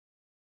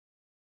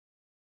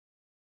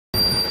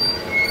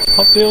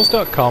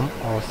Hopdeals.com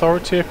are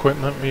authority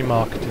equipment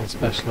remarketing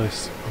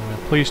specialists, and we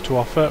are pleased to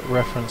offer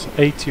reference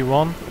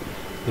 81,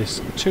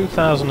 this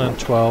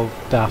 2012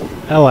 DAF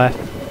LF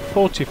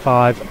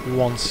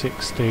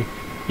 45160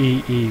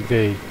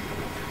 EEV.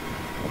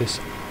 This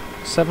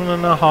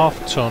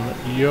 7.5 ton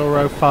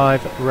Euro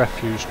 5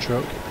 refuse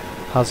truck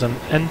has an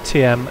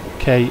NTM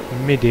K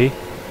MIDI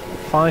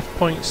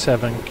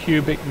 5.7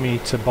 cubic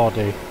metre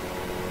body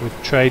with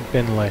trade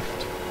bin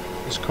lift.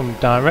 It's come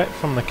direct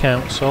from the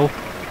council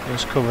and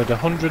has covered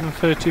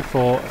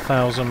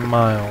 134,000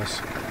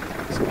 miles.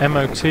 It's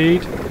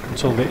MOT'd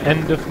until the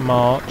end of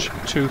March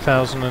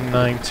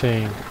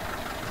 2019.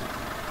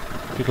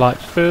 If you'd like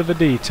further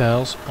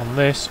details on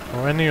this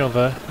or any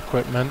other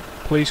equipment,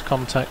 please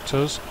contact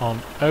us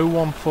on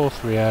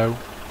 01430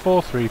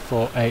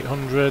 434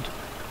 800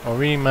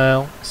 or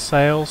email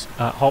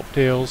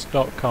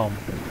sales@hopdeals.com.